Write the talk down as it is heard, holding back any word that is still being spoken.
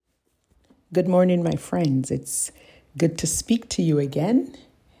Good morning, my friends. It's good to speak to you again,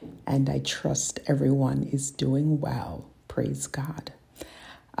 and I trust everyone is doing well. Praise God.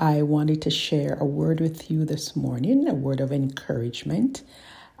 I wanted to share a word with you this morning, a word of encouragement.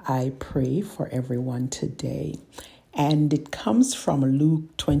 I pray for everyone today, and it comes from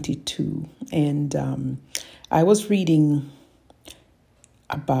Luke 22. And I was reading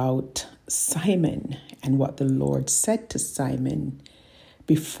about Simon and what the Lord said to Simon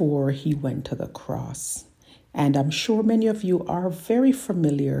before he went to the cross. And I'm sure many of you are very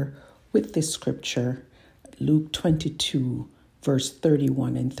familiar with this scripture, Luke 22, verse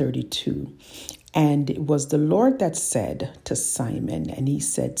 31 and 32. And it was the Lord that said to Simon, and he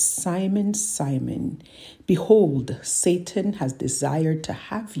said, "Simon, Simon, behold, Satan has desired to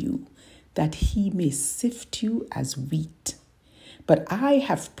have you, that he may sift you as wheat. But I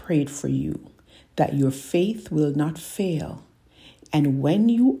have prayed for you, that your faith will not fail. And when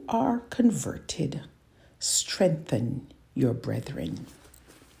you are converted, strengthen your brethren."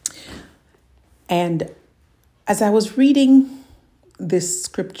 And as I was reading this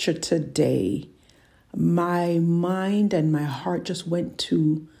scripture today, my mind and my heart just went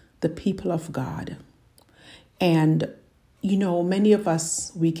to the people of God. And, many of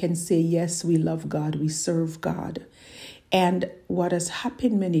us, we can say, yes, we love God, we serve God. And what has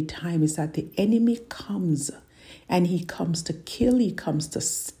happened many times is that the enemy comes, and he comes to kill, he comes to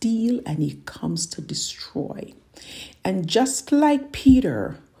steal, and he comes to destroy. And just like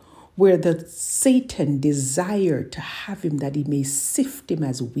Peter, where the Satan desired to have him that he may sift him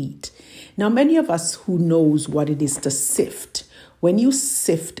as wheat. Now, many of us who knows what it is to sift, when you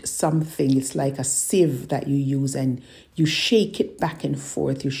sift something, it's like a sieve that you use and you shake it back and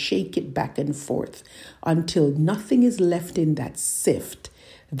forth, until nothing is left in that sift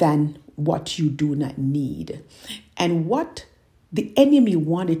than what you do not need. And what the enemy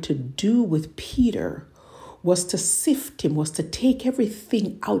wanted to do with Peter was to sift him, was to take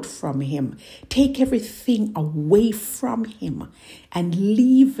everything out from him, take everything away from him, and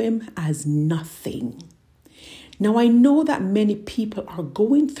leave him as nothing. Now, I know that many people are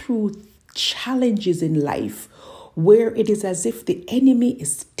going through challenges in life where it is as if the enemy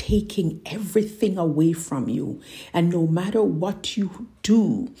is taking everything away from you. And no matter what you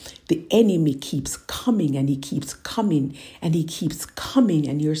do, the enemy keeps coming and he keeps coming and he keeps coming.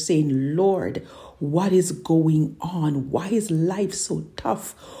 And you're saying, Lord, what is going on? Why is life so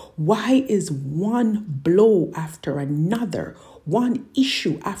tough? Why is one blow after another, one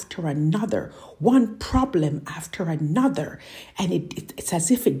issue after another, one problem after another? And it's as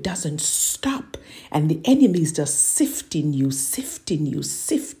if it doesn't stop. And the enemy is just sifting you.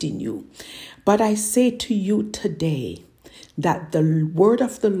 But I say to you today that the word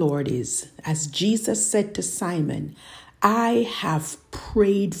of the Lord is, as Jesus said to Simon, I have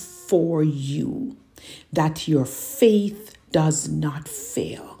prayed for you that your faith does not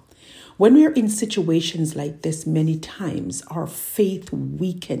fail. When we're in situations like this, many times our faith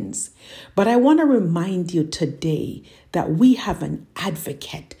weakens. But I want to remind you today that we have an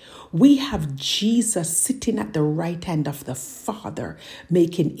advocate. We have Jesus sitting at the right hand of the Father,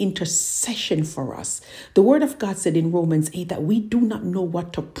 making intercession for us. The Word of God said in Romans 8 that we do not know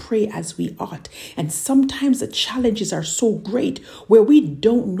what to pray as we ought. And sometimes the challenges are so great where we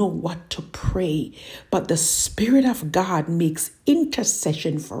don't know what to pray. But the Spirit of God makes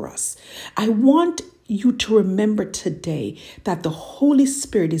intercession for us. I want you to remember today that the Holy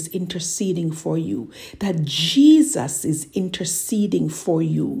Spirit is interceding for you, that Jesus is interceding for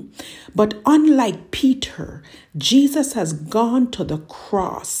you. But unlike Peter, Jesus has gone to the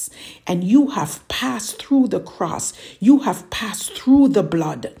cross, and you have passed through the cross. You have passed through the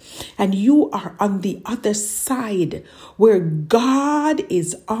blood, and you are on the other side where God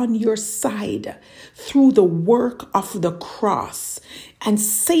is on your side through the work of the cross. And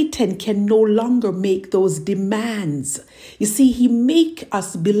Satan can no longer make those demands. You see, he make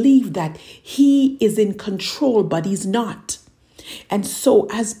us believe that he is in control, but he's not. And so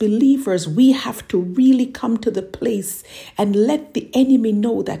as believers, we have to really come to the place and let the enemy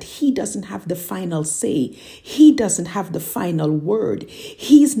know that he doesn't have the final say. He doesn't have the final word.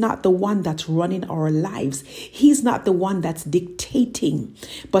 He's not the one that's running our lives. He's not the one that's dictating.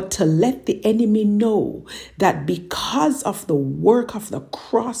 But to let the enemy know that because of the work of the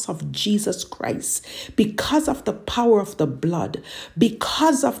cross of Jesus Christ, because of the power of the blood,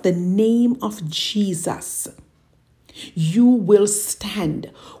 because of the name of Jesus, you will stand.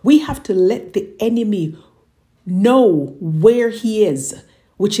 We have to let the enemy know where he is.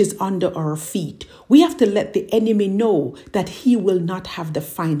 which is under our feet. We have to let the enemy know that he will not have the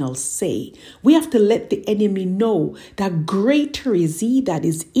final say. We have to let the enemy know that greater is he that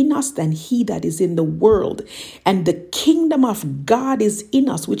is in us than he that is in the world. And the kingdom of God is in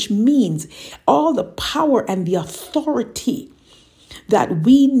us, which means all the power and the authority that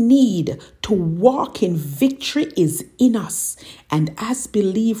we need to walk in victory is in us. And as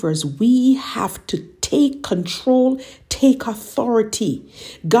believers, we have to take control, take authority.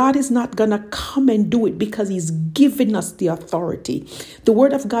 God is not going to come and do it because he's given us the authority. The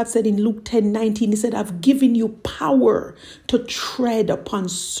word of God said in Luke 10:19, he said, I've given you power to tread upon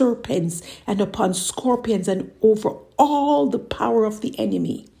serpents and upon scorpions and over all the power of the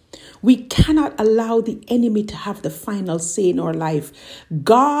enemy. We cannot allow the enemy to have the final say in our life.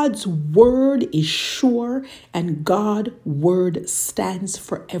 God's word is sure and God's word stands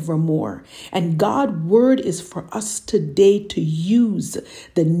forevermore. And God's word is for us today to use.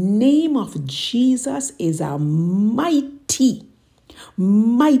 The name of Jesus is a mighty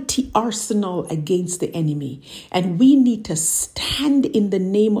arsenal against the enemy. And we need to stand in the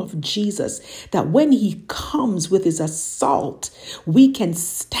name of Jesus, that when he comes with his assault, we can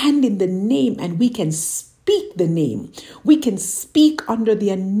stand in the name and we can speak the name. We can speak under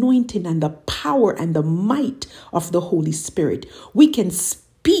the anointing and the power and the might of the Holy Spirit. We can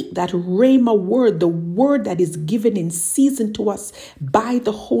speak that Rhema word, the word that is given in season to us by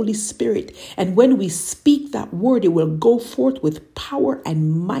the Holy Spirit. And when we speak that word, it will go forth with power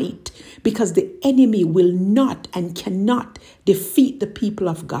and might, because the enemy will not and cannot defeat the people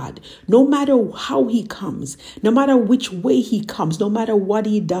of God. No matter how he comes, no matter which way he comes, no matter what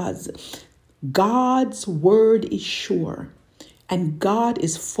he does, God's word is sure and God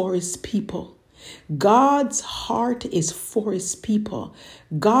is for his people. God's heart is for his people.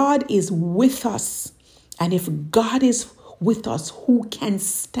 God is with us. And if God is with us, who can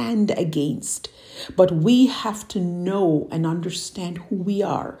stand against? But we have to know and understand who we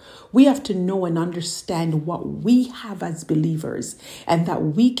are. We have to know and understand what we have as believers, and that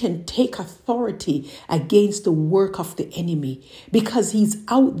we can take authority against the work of the enemy, because he's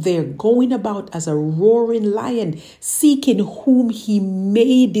out there going about as a roaring lion, seeking whom he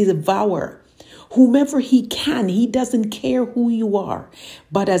may devour. Whomever he can, he doesn't care who you are.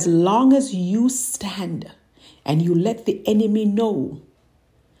 But as long as you stand and you let the enemy know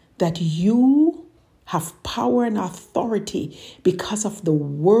that you have power and authority because of the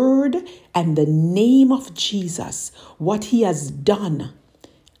word and the name of Jesus, what he has done,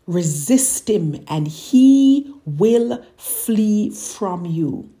 resist him and he will flee from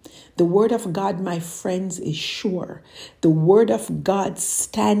you. The word of God, my friends, is sure. The word of God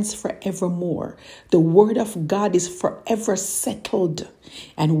stands forevermore. The word of God is forever settled.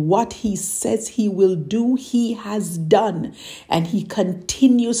 And what he says he will do, he has done. And he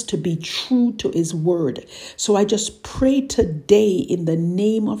continues to be true to his word. So I just pray today in the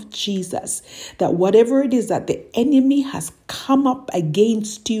name of Jesus that whatever it is that the enemy has come up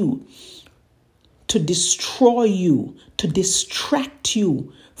against you to destroy you, to distract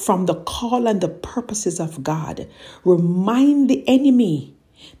you from the call and the purposes of God, remind the enemy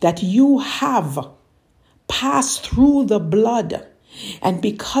that you have passed through the blood. And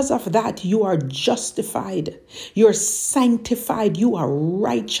because of that, you are justified, you're sanctified, you are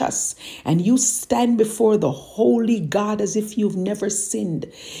righteous, and you stand before the holy God as if you've never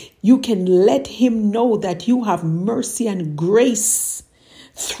sinned. You can let him know that you have mercy and grace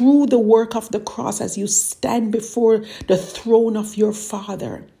through the work of the cross as you stand before the throne of your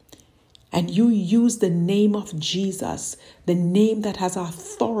Father. And you use the name of Jesus, the name that has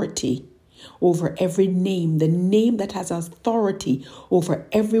authority over every name, the name that has authority over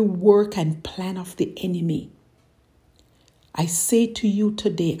every work and plan of the enemy. I say to you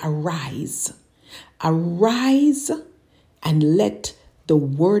today, arise. Arise and let the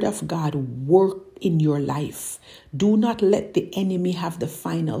word of God work in your life. Do not let the enemy have the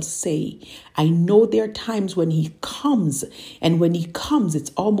final say. I know there are times when he comes, and when he comes,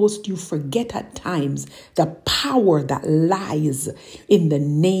 it's almost you forget at times the power that lies in the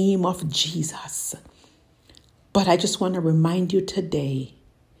name of Jesus. But I just want to remind you today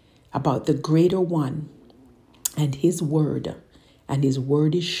about the greater one and his word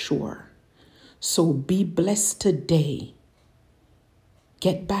is sure. So be blessed today.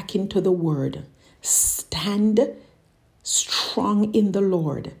 Get back into the word. Stand strong in the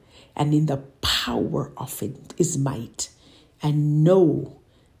Lord and in the power of his might, and know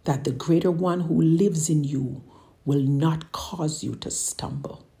that the greater one who lives in you will not cause you to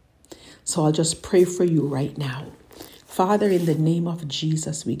stumble. So I'll just pray for you right now. Father, in the name of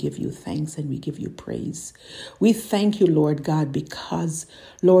Jesus, we give you thanks and we give you praise. We thank you, Lord God, because,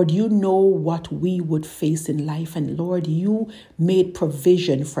 Lord, you know what we would face in life. And Lord, you made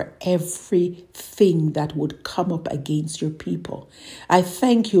provision for everything that would come up against your people. I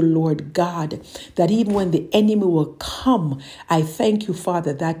thank you, Lord God, that even when the enemy will come, I thank you,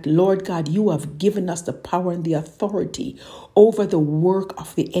 Father, that, Lord God, you have given us the power and the authority over the work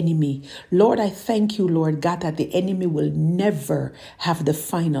of the enemy. Lord, I thank you, Lord God, that the enemy will never have the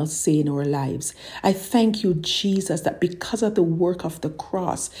final say in our lives. I thank you, Jesus, that because of the work of the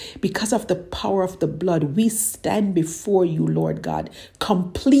cross, because of the power of the blood, we stand before you, Lord God,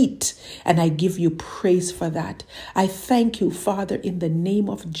 complete. And I give you praise for that. I thank you, Father, in the name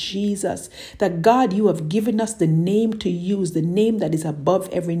of Jesus, that God, you have given us the name to use, the name that is above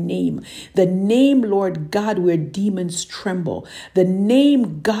every name, the name, Lord God, where demons tremble, the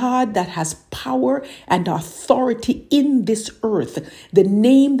name, God, that has power and authority in this earth, the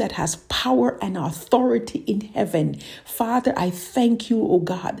name that has power and authority in heaven. Father, I thank you, oh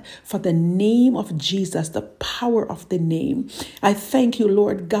God, for the name of Jesus, the power of the name. I thank you,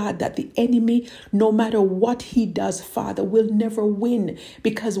 Lord God, that the enemy, no matter what he does, Father, will never win,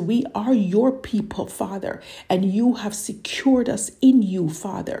 because we are your people, Father, and you have secured us in you,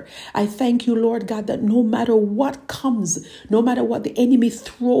 Father. I thank you, Lord God, that no matter what comes, no matter what the enemy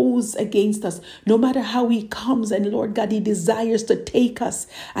throws against us, no matter how he comes, and Lord God, he desires to take us,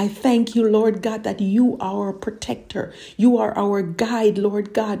 I thank you, Lord God, that you are our protector. You are our guide,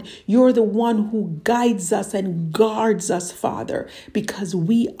 Lord God. You're the one who guides us and guards us, Father, because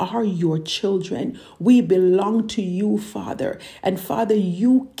we are your children. We belong to you, Father. And Father,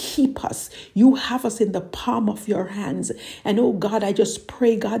 you keep us. You have us in the palm of your hands. And oh God, I just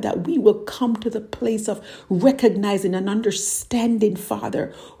pray, God, that we will come to the place of recognizing and understanding,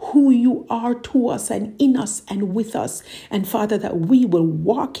 Father, who you are to us and in us and with us. And Father, that we will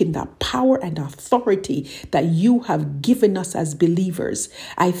walk in the power and authority that you have given us as believers.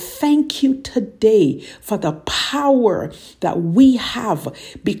 I thank you today for the power that we have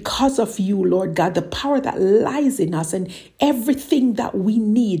because of you, Lord God, the power that lies in us, and everything that we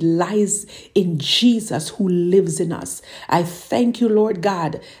need lies in Jesus who lives in us. I thank you, Lord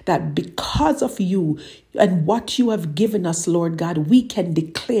God, that because of you and what you have given us, Lord God, we can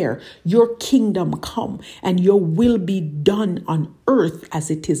declare your kingdom come and your will be done on earth as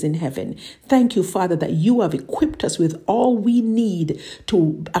it is in heaven. Thank you, Father, that you have equipped us with all we need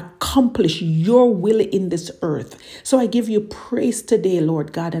to accomplish your will in this earth. So I give you praise today,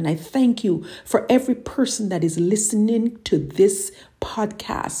 Lord God, and I thank you for every person that is listening to this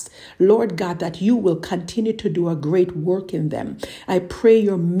podcast, Lord God, that you will continue to do a great work in them. I pray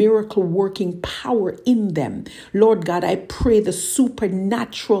your miracle working power in them. Lord God, I pray the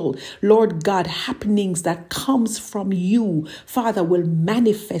supernatural, Lord God, happenings that comes from you, Father, will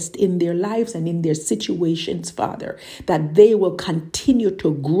manifest in their lives and in their situations, Father, that they will continue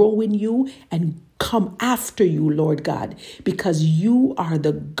to grow in you and come after you, Lord God, because you are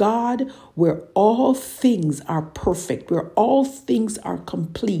the God where all things are perfect, where all things are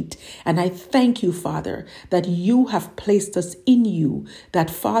complete. And I thank you, Father, that you have placed us in you, that,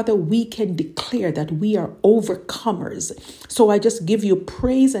 Father, we can declare that we are overcomers. So I just give you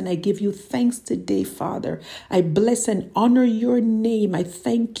praise and I give you thanks today, Father. I bless and honor your name. I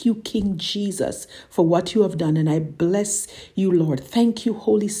thank you, King Jesus, for what you have done. And I bless you, Lord. Thank you,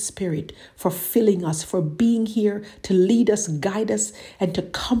 Holy Spirit, for filling us, for being here to lead us, guide us, and to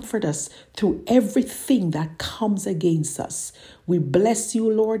comfort us through everything that comes against us. We bless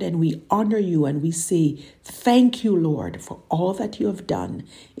you, Lord, and we honor you, and we say, thank you, Lord, for all that you have done.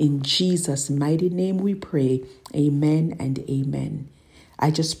 In Jesus' mighty name we pray. Amen and amen.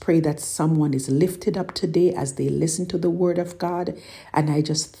 I just pray that someone is lifted up today as they listen to the word of God. And I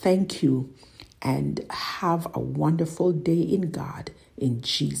just thank you and have a wonderful day in God. In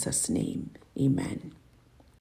Jesus' name, amen.